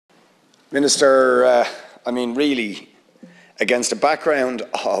Minister, I mean, really, against a background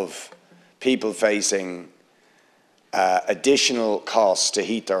of people facing additional costs to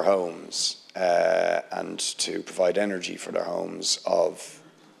heat their homes and to provide energy for their homes of,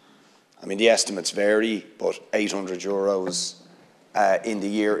 I mean, the estimates vary, but €800 in the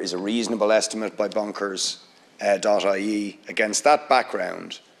year is a reasonable estimate by bonkers.ie. Against that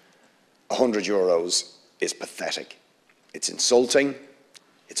background, €100 is pathetic. It's insulting,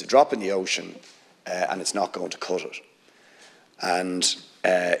 it's a drop in the ocean, and it's not going to cut it. And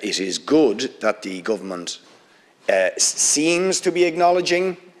it is good that the government seems to be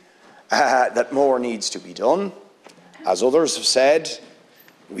acknowledging that more needs to be done. As others have said,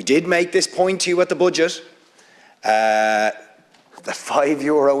 we did make this point to you at the budget. The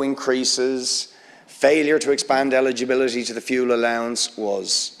 €5 increases, failure to expand eligibility to the fuel allowance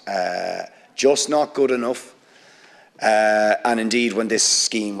was just not good enough. And indeed, when this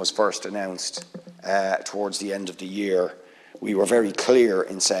scheme was first announced towards the end of the year, we were very clear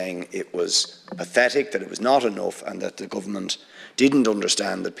in saying it was pathetic, that it was not enough, and that the government didn't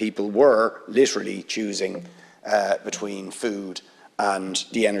understand that people were literally choosing between food and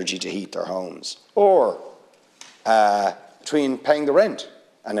the energy to heat their homes, or between paying the rent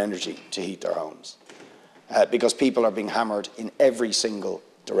and energy to heat their homes, because people are being hammered in every single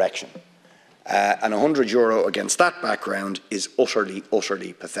direction. And €100 against that background is utterly,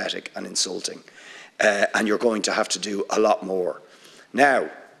 utterly pathetic and insulting. And you're going to have to do a lot more.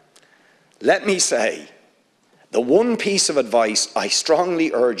 Now, let me say, the one piece of advice I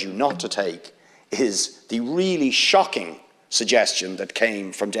strongly urge you not to take is the really shocking suggestion that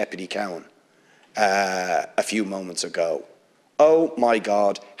came from Deputy Cowan a few moments ago. Oh my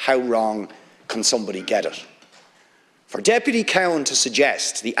God, how wrong can somebody get it? For Deputy Cowan to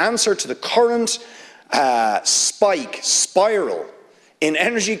suggest the answer to the current spiral in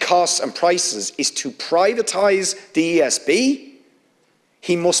energy costs and prices is to privatise the ESB,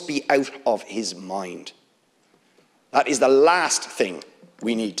 he must be out of his mind. That is the last thing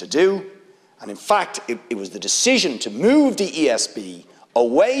we need to do. And in fact, it was the decision to move the ESB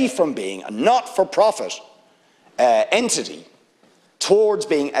away from being a not-for-profit entity towards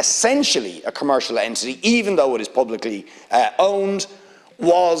being essentially a commercial entity, even though it is publicly owned,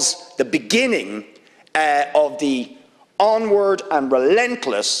 was the beginning of the onward and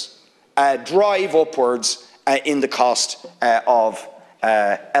relentless drive upwards in the cost of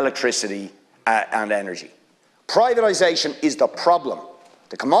electricity and energy. Privatisation is the problem.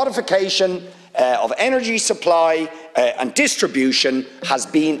 The commodification of energy supply and distribution has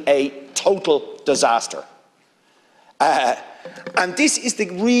been a total disaster. And this is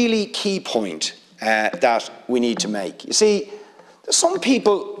the really key point that we need to make. You see, some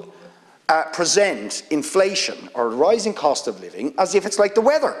people present inflation or rising cost of living as if it's like the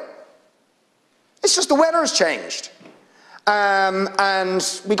weather. It's just the weather has changed. And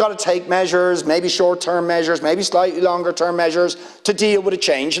we've got to take measures, maybe short-term measures, maybe slightly longer-term measures to deal with a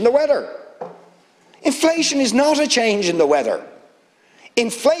change in the weather. Inflation is not a change in the weather.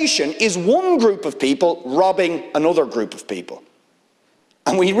 Inflation is one group of people robbing another group of people.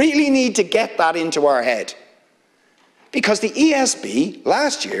 And we really need to get that into our head. Because the ESB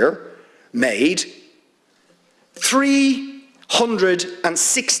last year made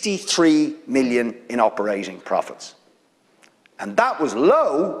 $363 million in operating profits. And that was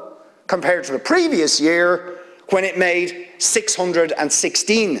low compared to the previous year when it made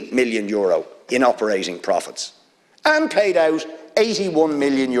 €616 million in operating profits and paid out €81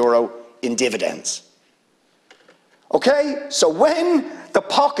 million in dividends. Okay, so when the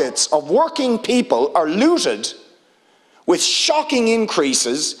pockets of working people are looted with shocking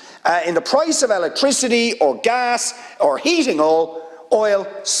increases in the price of electricity or gas or heating oil,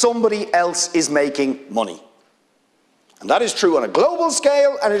 somebody else is making money. And that is true on a global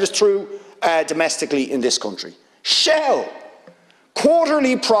scale, and it is true domestically in this country. Shell,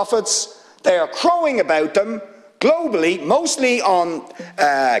 quarterly profits, they are crowing about them globally, mostly on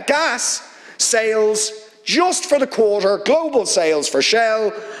gas sales. Just for the quarter, global sales for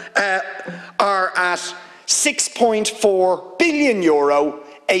Shell are at €6.4 billion,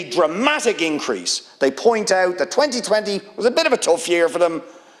 a dramatic increase. They point out that 2020 was a bit of a tough year for them,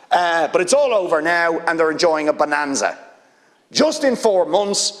 but it's all over now and they're enjoying a bonanza. Just in 4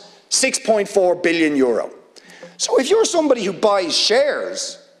 months, €6.4 billion. So if you're somebody who buys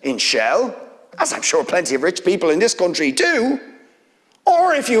shares in Shell, as I'm sure plenty of rich people in this country do,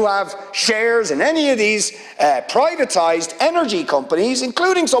 or if you have shares in any of these privatised energy companies,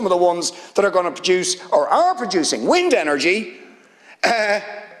 including some of the ones that are going to produce or are producing wind energy,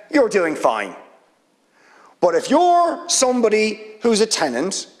 you're doing fine. But if you're somebody who's a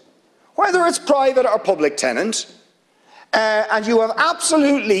tenant whether it's private or public tenant, and you have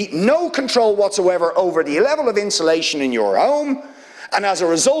absolutely no control whatsoever over the level of insulation in your home, and as a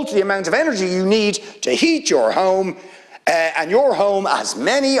result, the amount of energy you need to heat your home, and your home, as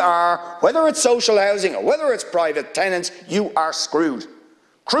many are, whether it's social housing or whether it's private tenants, you are screwed,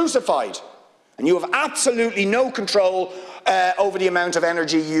 crucified, and you have absolutely no control over the amount of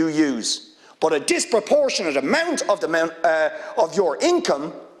energy you use. But a disproportionate amount of your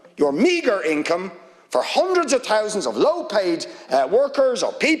income, your meagre income, for hundreds of thousands of low-paid workers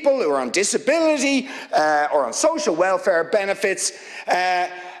or people who are on disability or on social welfare benefits,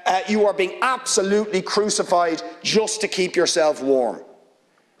 you are being absolutely crucified just to keep yourself warm.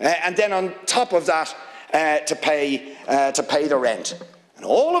 And then on top of that, to pay the rent. And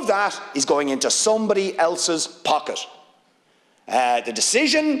all of that is going into somebody else's pocket. The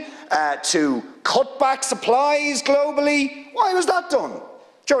decision to cut back supplies globally, why was that done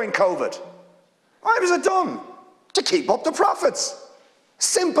during COVID? Why was it done? To keep up the profits.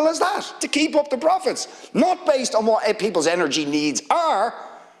 Simple as that, to keep up the profits. Not based on what people's energy needs are,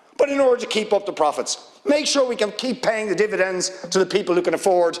 but in order to keep up the profits. Make sure we can keep paying the dividends to the people who can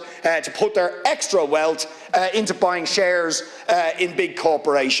afford to put their extra wealth into buying shares in big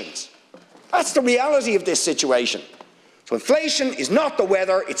corporations. That's the reality of this situation. So inflation is not the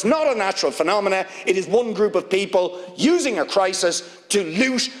weather, it's not a natural phenomena, it is one group of people using a crisis to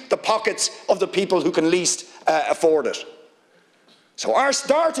loot the pockets of the people who can least afford it. So our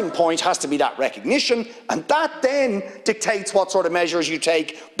starting point has to be that recognition, and that then dictates what sort of measures you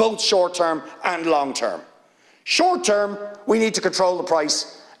take, both short-term and long-term. Short-term, we need to control the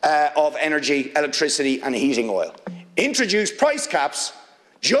price of energy, electricity and heating oil. Introduce price caps.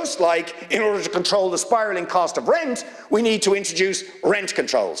 Just like, in order to control the spiralling cost of rent, we need to introduce rent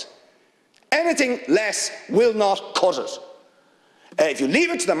controls. Anything less will not cut it. If you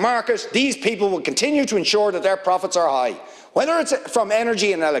leave it to the market, these people will continue to ensure that their profits are high. Whether it's from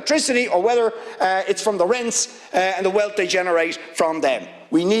energy and electricity or whether it's from the rents and the wealth they generate from them.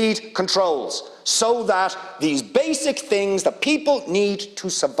 We need controls so that these basic things that people need to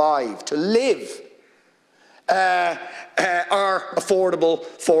survive, to live, are affordable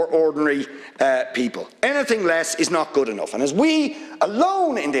for ordinary people. Anything less is not good enough. And as we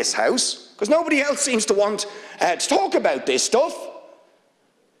alone in this House, because nobody else seems to want to talk about this stuff,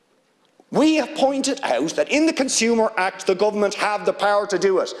 we have pointed out that in the Consumer Act, the government have the power to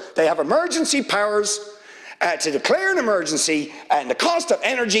do it. They have emergency powers to declare an emergency and the cost of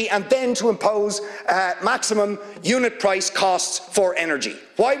energy, and then to impose maximum unit price costs for energy.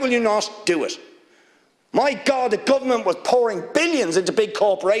 Why will you not do it? My God, the government was pouring billions into big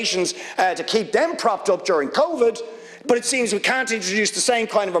corporations to keep them propped up during COVID, but it seems we can't introduce the same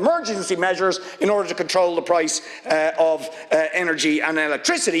kind of emergency measures in order to control the price of energy and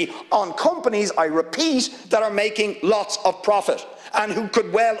electricity on companies, I repeat, that are making lots of profit and who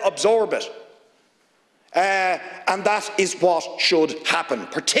could well absorb it. And that is what should happen,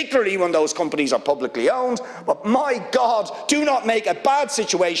 particularly when those companies are publicly owned. But my God, do not make a bad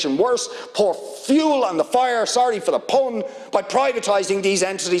situation worse. Pour fuel on the fire, sorry for the pun, by privatising these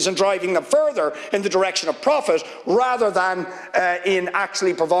entities and driving them further in the direction of profit, rather than in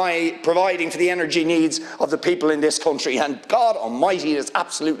actually providing for the energy needs of the people in this country. And God Almighty, it is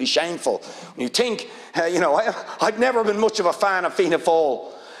absolutely shameful. When you think, you know, I've never been much of a fan of Fianna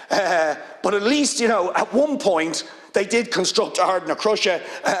Fáil. But at least, you know, at one point they did construct Ardna Crusha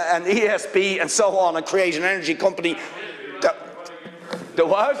and ESB and so on and create an energy company. The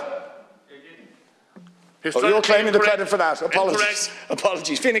what? Oh, you're claiming the credit for that. Apologies.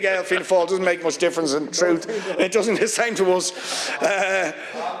 Apologies. Fine Gael, Fianna Fáil doesn't make much difference in truth. It doesn't the same to us.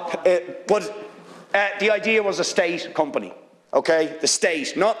 But the idea was a state company. Okay, the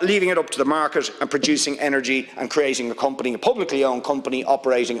state, not leaving it up to the market and producing energy and creating a company, a publicly owned company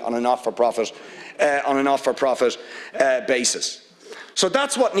operating on a not-for-profit basis. So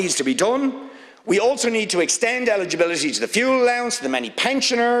that's what needs to be done. We also need to extend eligibility to the fuel allowance, to the many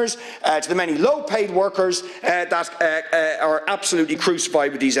pensioners, to the many low-paid workers that are absolutely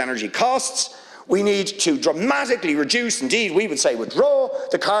crucified with these energy costs. We need to dramatically reduce, indeed we would say withdraw,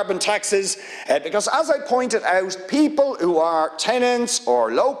 the carbon taxes, because as I pointed out, people who are tenants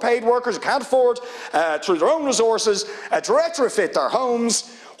or low-paid workers who can't afford, through their own resources, to retrofit their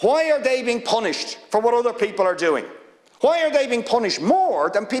homes, why are they being punished for what other people are doing? Why are they being punished more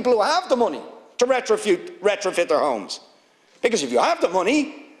than people who have the money to retrofit their homes? Because if you have the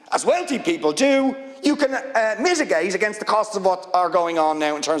money, as wealthy people do, you can mitigate against the costs of what are going on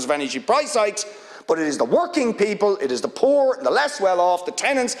now in terms of energy price hikes but it is the working people, it is the poor, the less well off, the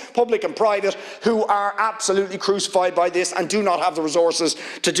tenants, public and private, who are absolutely crucified by this and do not have the resources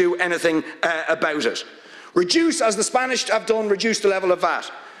to do anything about it. Reduce, as the Spanish have done, reduce the level of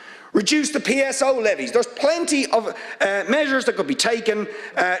VAT. Reduce the PSO levies. There's plenty of measures that could be taken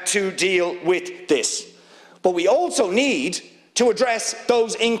to deal with this. But we also need to address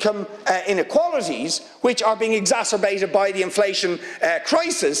those income inequalities which are being exacerbated by the inflation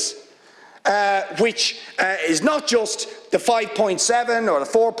crisis, which is not just the 5.7 or the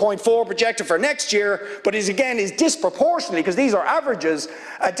 4.4 projected for next year, but is disproportionately, because these are averages,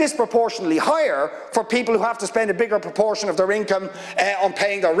 disproportionately higher for people who have to spend a bigger proportion of their income on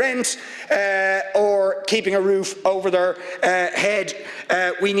paying their rent or keeping a roof over their head.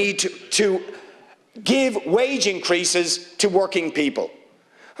 We need to give wage increases to working people.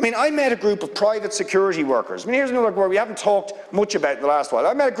 I mean, I met a group of private security workers. I mean, here's another word we haven't talked much about in the last while.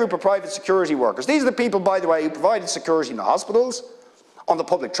 I met a group of private security workers. These are the people, by the way, who provided security in the hospitals, on the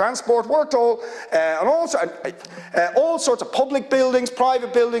public transport, worked on all sorts of public buildings,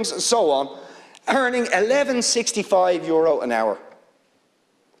 private buildings, and so on, earning €11.65 an hour.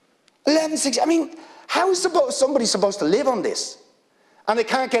 €11.60. I mean, how is somebody supposed to live on this? And they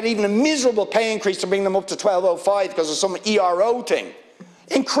can't get even a miserable pay increase to bring them up to $12.05 because of some ERO thing.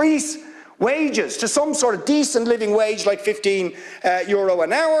 Increase wages to some sort of decent living wage like €15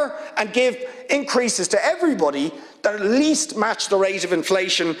 an hour, and give increases to everybody that at least match the rate of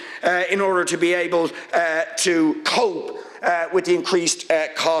inflation in order to be able to cope with the increased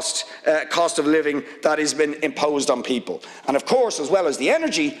cost of living that has been imposed on people. And of course, as well as the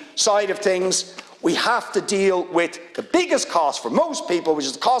energy side of things, we have to deal with the biggest cost for most people, which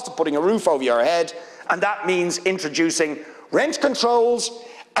is the cost of putting a roof over your head, and that means introducing rent controls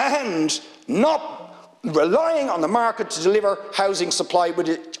and not relying on the market to deliver housing supply,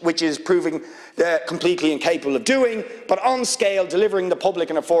 which is proving completely incapable of doing, but on scale delivering the public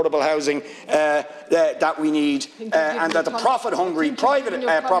and affordable housing that we need, and that the profit-hungry private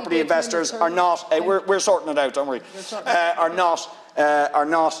property investors are not, we're sorting it out, don't worry, are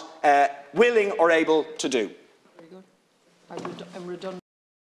not willing or able to do. Very good. I'm redundant.